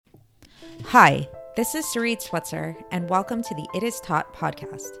Hi, this is Sarit Switzer, and welcome to the It Is Taught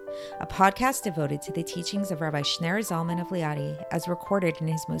podcast, a podcast devoted to the teachings of Rabbi Shneur Zalman of Liadi as recorded in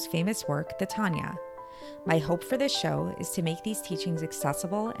his most famous work, the Tanya. My hope for this show is to make these teachings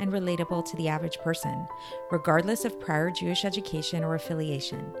accessible and relatable to the average person, regardless of prior Jewish education or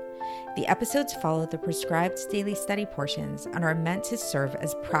affiliation. The episodes follow the prescribed daily study portions and are meant to serve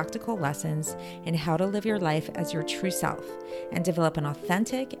as practical lessons in how to live your life as your true self and develop an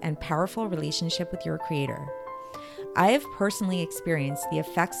authentic and powerful relationship with your Creator. I have personally experienced the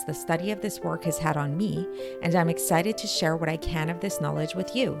effects the study of this work has had on me, and I'm excited to share what I can of this knowledge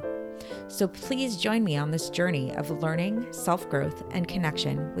with you. So please join me on this journey of learning, self-growth, and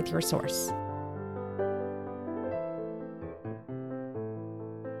connection with your source.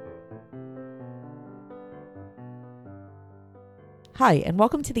 Hi, and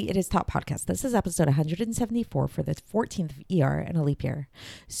welcome to the It Is Taught podcast. This is episode 174 for the 14th of Iyar in a leap year.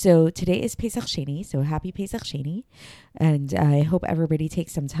 So today is Pesach Sheni, so happy Pesach Sheni. And I hope everybody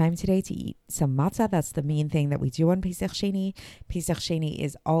takes some time today to eat some matzah. That's the main thing that we do on Pesach Sheni. Pesach Sheni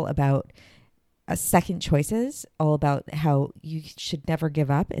is all about second choices, all about how you should never give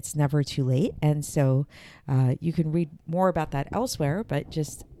up. It's never too late. And so you can read more about that elsewhere, but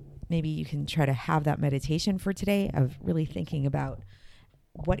just maybe you can try to have that meditation for today of really thinking about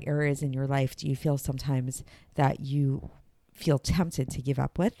what areas in your life do you feel sometimes that you feel tempted to give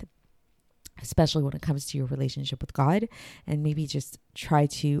up with, especially when it comes to your relationship with God, and maybe just try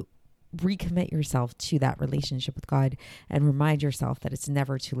to recommit yourself to that relationship with God and remind yourself that it's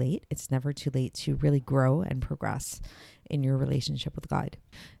never too late. It's never too late to really grow and progress in your relationship with God.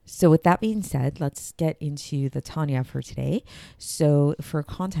 So with that being said, let's get into the Tanya for today. So for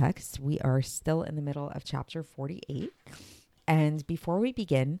context, we are still in the middle of chapter 48. And before we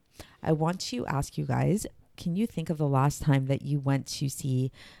begin, I want to ask you guys, can you think of the last time that you went to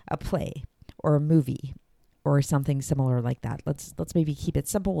see a play or a movie or something similar like that? Let's maybe keep it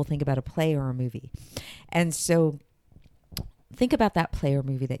simple. We'll think about a play or a movie. And so think about that play or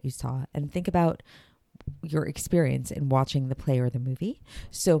movie that you saw and think about your experience in watching the play or the movie.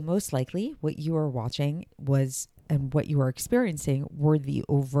 So most likely what you were watching was, and what you were experiencing were the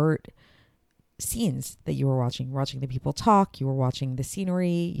overt scenes that you were watching the people talk, you were watching the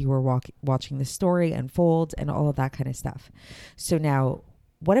scenery, you were watching the story unfold and all of that kind of stuff. So now,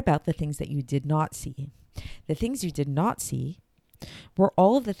 what about the things that you did not see? The things you did not see were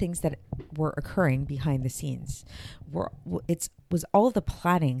all of the things that were occurring behind the scenes. It was all of the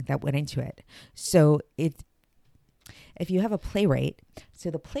planning that went into it. So if you have a playwright,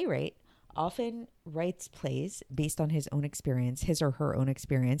 so the playwright often writes plays based on his own experience, his or her own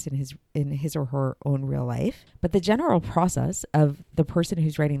experience in his or her own real life. But the general process of the person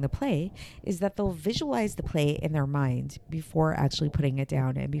who's writing the play is that they'll visualize the play in their mind before actually putting it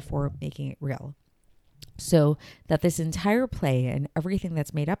down and before making it real. So that this entire play and everything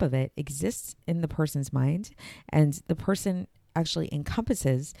that's made up of it exists in the person's mind, and the person actually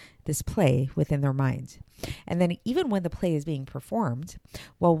encompasses this play within their mind. And then even when the play is being performed,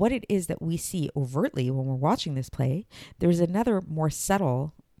 well, what it is that we see overtly when we're watching this play, there's another more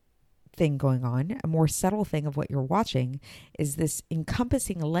subtle thing going on. A more subtle thing of what you're watching is this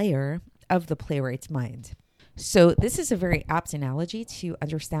encompassing layer of the playwright's mind. So this is a very apt analogy to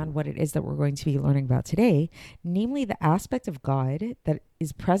understand what it is that we're going to be learning about today, namely the aspect of God that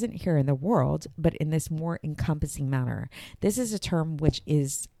is present here in the world, but in this more encompassing manner. This is a term which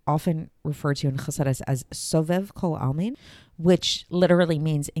is often referred to in Chassidus as Sovev Kol Almin, which literally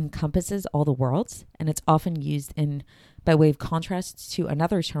means encompasses all the worlds, and it's often used by way of contrast to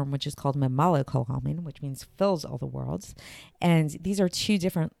another term which is called Memala Kol Almin, which means fills all the worlds. And these are two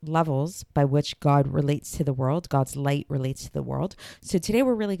different levels by which God relates to the world. God's light relates to the world. So today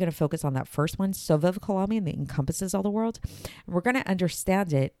we're really going to focus on that first one, Sovev Kol Almin, that encompasses all the world. And we're going to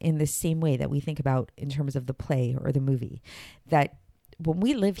understand it in the same way that we think about in terms of the play or the movie, that when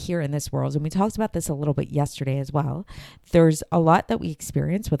we live here in this world, and we talked about this a little bit yesterday as well, there's a lot that we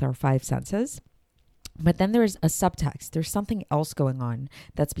experience with our five senses, but then there's a subtext. There's something else going on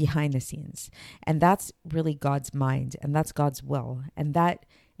that's behind the scenes, and that's really God's mind, and that's God's will, and that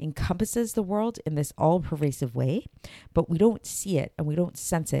encompasses the world in this all-pervasive way, but we don't see it and we don't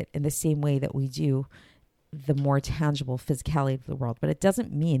sense it in the same way that we do the more tangible physicality of the world. But it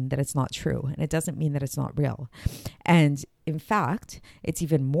doesn't mean that it's not true, and it doesn't mean that it's not real. And in fact, it's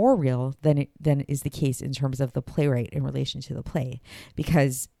even more real than is the case in terms of the playwright in relation to the play.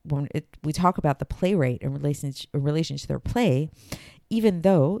 Because when we talk about the playwright in relation to their play, even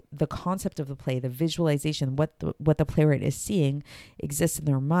though the concept of the play, the visualization, what the playwright is seeing exists in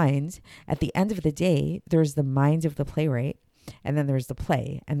their mind, at the end of the day, there's the mind of the playwright, and then there's the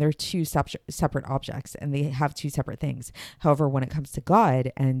play, and they're two separate objects, and they have two separate things. However, when it comes to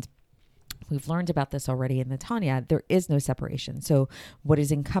God, and we've learned about this already in the Tanya, there is no separation. So what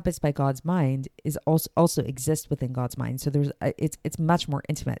is encompassed by God's mind is also exists within God's mind. So it's much more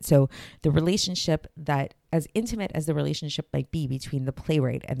intimate. So the relationship that, as intimate as the relationship might be between the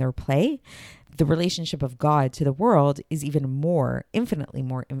playwright and their play, the relationship of God to the world is even more, infinitely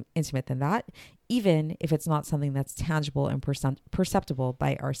more intimate than that, even if it's not something that's tangible and perceptible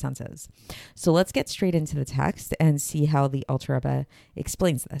by our senses. So let's get straight into the text and see how the Alter Rebbe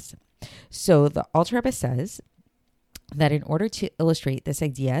explains this. So the Alter Rebbe says that in order to illustrate this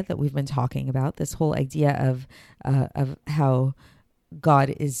idea that we've been talking about, this whole idea of how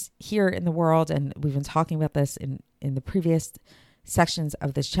God is here in the world, and we've been talking about this in the previous sections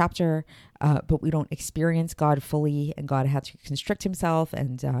of this chapter, but we don't experience God fully, and God had to constrict himself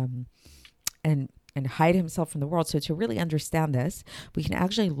and hide himself from the world. So to really understand this, we can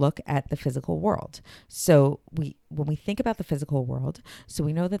actually look at the physical world. So when we think about the physical world, so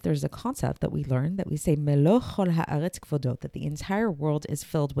we know that there's a concept that we learn that we say melo chol haaretz kvodot, that the entire world is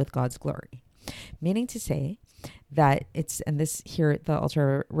filled with God's glory. Meaning to say that and this here, the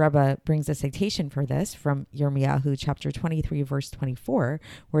Alter Rebbe brings a citation for this from Yirmiyahu chapter 23, verse 24,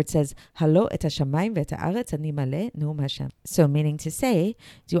 where it says, Halo et hashamayim ve'et haaretz ani maleh neum Hashem. So meaning to say,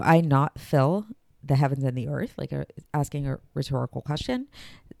 do I not fill the heavens and the earth? Like asking a rhetorical question.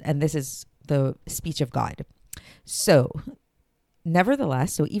 And this is the speech of God. So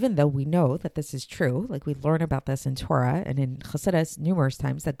nevertheless, so even though we know that this is true, like we learn about this in Torah and in Chassidus numerous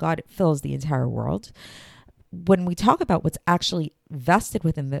times, that God fills the entire world, when we talk about what's actually vested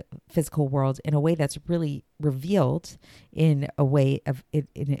within the physical world in a way that's really revealed in a way of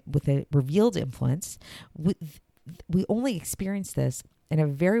with a revealed influence, we only experience this in a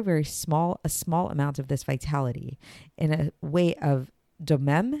very, very small amount of this vitality, in a way of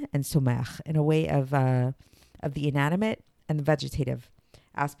domem and somech, in a way of the inanimate and the vegetative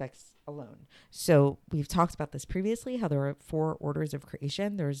aspects alone. So we've talked about this previously, how there are 4 orders of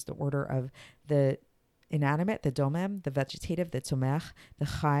creation. There's the order of the inanimate, the domem, the vegetative, the tzomech, the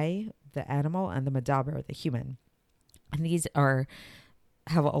chai, the animal, and the medaber, the human. And these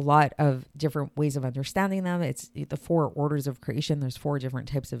have a lot of different ways of understanding them. It's the 4 orders of creation. There's 4 different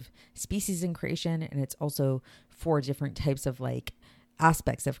types of species in creation, and it's also 4 different types of like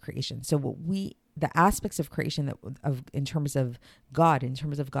aspects of creation. So the aspects of creation in terms of God, in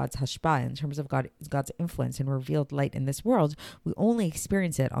terms of God's hashpah, in terms of God's influence and revealed light in this world, we only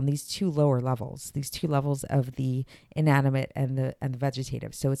experience it on these 2 lower levels, these 2 levels of the inanimate and the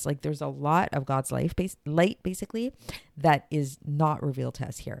vegetative. So it's like there's a lot of God's light basically that is not revealed to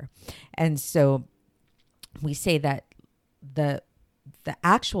us here. And so we say that the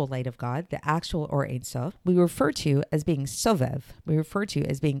actual light of God, the actual Or Ein Sof, we refer to as being sovev. We refer to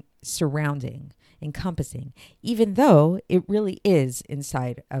as being surrounding, encompassing, even though it really is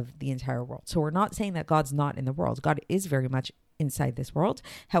inside of the entire world. So we're not saying that God's not in the world. God is very much inside this world.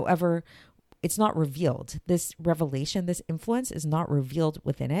 However, it's not revealed. This revelation, this influence is not revealed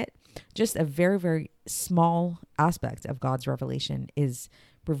within it. Just a very, very small aspect of God's revelation is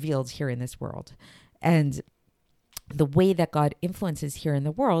revealed here in this world. And the way that God influences here in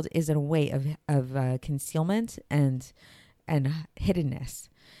the world is in a way of concealment and hiddenness.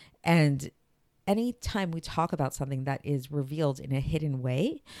 And anytime we talk about something that is revealed in a hidden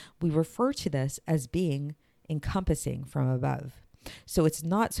way, we refer to this as being encompassing from above. So it's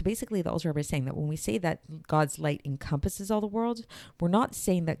not, so basically the Alter Rebbe is saying that when we say that God's light encompasses all the world, we're not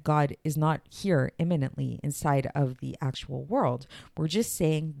saying that God is not here immanently inside of the actual world. We're just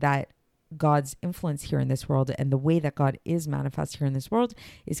saying that God's influence here in this world and the way that God is manifest here in this world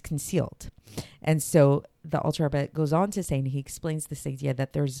is concealed. And so the Alter Rebbe goes on to say, and he explains this idea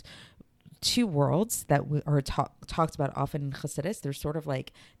that there's 2 worlds that we are talked about often in Chassidus. They're sort of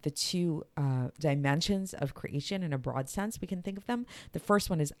like the 2 dimensions of creation in a broad sense. We can think of them. The first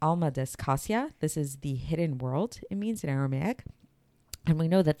one is Alma des Kassia. This is the hidden world, it means in Aramaic. And we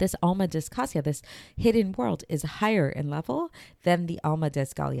know that this Alma des Kassia, this hidden world, is higher in level than the Alma des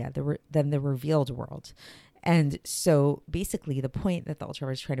Galia, than the revealed world. And so basically the point that the Alter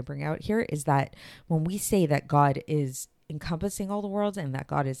Rebbe is trying to bring out here is that when we say that God is encompassing all the world and that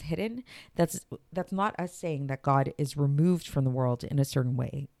God is hidden, that's not us saying that God is removed from the world in a certain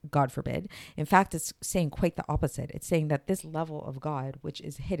way, God forbid. In fact, it's saying quite the opposite. It's saying that this level of God, which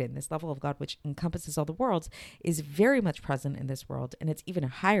is hidden, this level of God which encompasses all the worlds, is very much present in this world, and it's even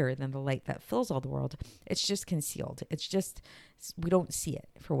higher than the light that fills all the world. It's just concealed. It's just, we don't see it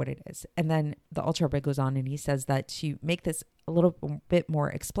for what it is. And then the Alter Rebbe goes on and he says that to make this a little bit more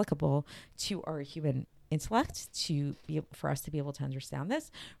explicable to our human intellect for us to be able to understand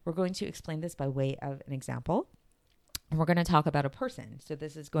this. We're going to explain this by way of an example. We're going to talk about a person. So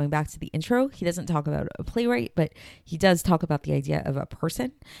this is going back to the intro. He doesn't talk about a playwright, but he does talk about the idea of a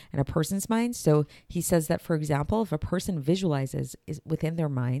person and a person's mind. So he says that, for example, if a person visualizes is within their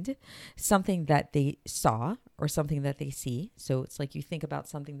mind something that they saw or something that they see. So it's like you think about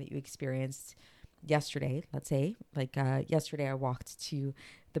something that you experienced yesterday, let's say, like yesterday I walked to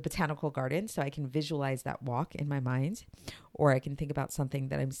the botanical garden, so I can visualize that walk in my mind, or I can think about something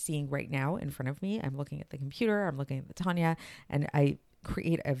that I'm seeing right now in front of me. I'm looking at the computer, I'm looking at the Tanya, and I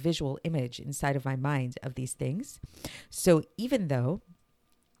create a visual image inside of my mind of these things. So even though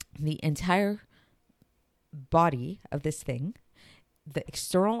the entire body of this thing, the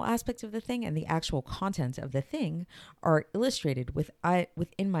external aspect of the thing and the actual content of the thing are illustrated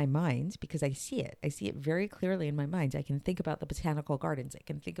within my mind, because I see it. I see it very clearly in my mind. I can think about the botanical gardens. I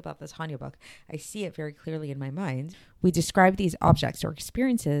can think about the Tanya book. I see it very clearly in my mind. We describe these objects or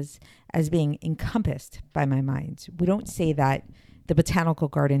experiences as being encompassed by my mind. We don't say that the botanical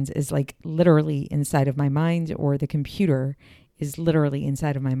gardens is like literally inside of my mind, or the computer is literally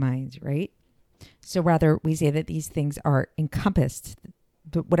inside of my mind, right? So rather, we say that these things are encompassed,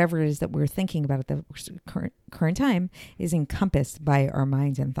 but whatever it is that we're thinking about at the current time is encompassed by our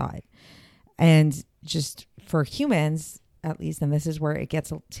mind and thought. And just for humans, at least, and this is where it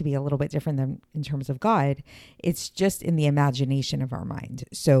gets to be a little bit different than in terms of God, it's just in the imagination of our mind.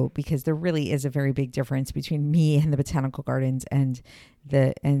 So because there really is a very big difference between me and the botanical gardens and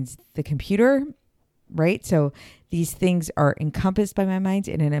the computer, right? So these things are encompassed by my mind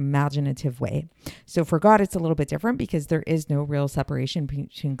in an imaginative way. So for God, it's a little bit different because there is no real separation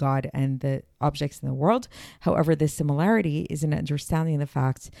between God and the objects in the world. However, this similarity is in understanding the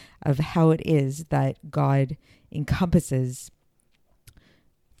fact of how it is that God encompasses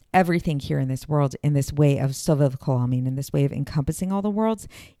everything here in this world in this way of Sovev Kolamin, in this way of encompassing all the worlds,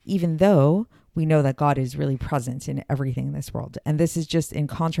 even though we know that God is really present in everything in this world. And this is just in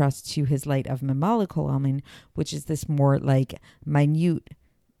contrast to his light of Mamala Kolamin, which is this more like minute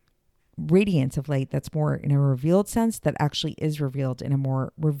radiance of light that's more in a revealed sense, that actually is revealed in a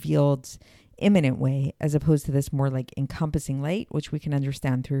more revealed, imminent way, as opposed to this more like encompassing light, which we can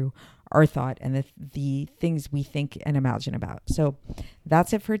understand through our thought and the things we think and imagine about. So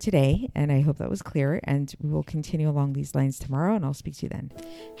that's it for today, and I hope that was clear, and we will continue along these lines tomorrow, and I'll speak to you then.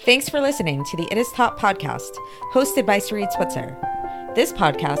 Thanks for listening to the It Is Taught podcast, hosted by Sarit Switzer. This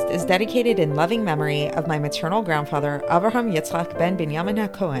podcast is dedicated in loving memory of my maternal grandfather, Avraham Yitzchak ben Binyamin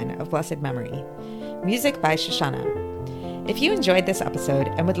HaKohen of blessed memory. Music by Shoshana. If you enjoyed this episode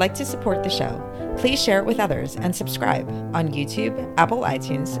and would like to support the show, please share it with others and subscribe on YouTube, Apple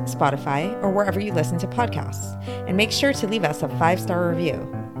iTunes, Spotify, or wherever you listen to podcasts. And make sure to leave us a 5-star review.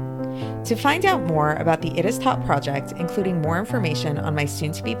 To find out more about the It Is Taught project, including more information on my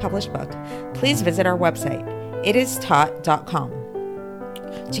soon-to-be published book, please visit our website, itistaught.com.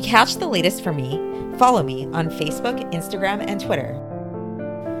 To catch the latest from me, follow me on Facebook, Instagram, and Twitter.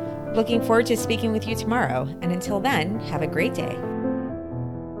 Looking forward to speaking with you tomorrow, and until then, have a great day.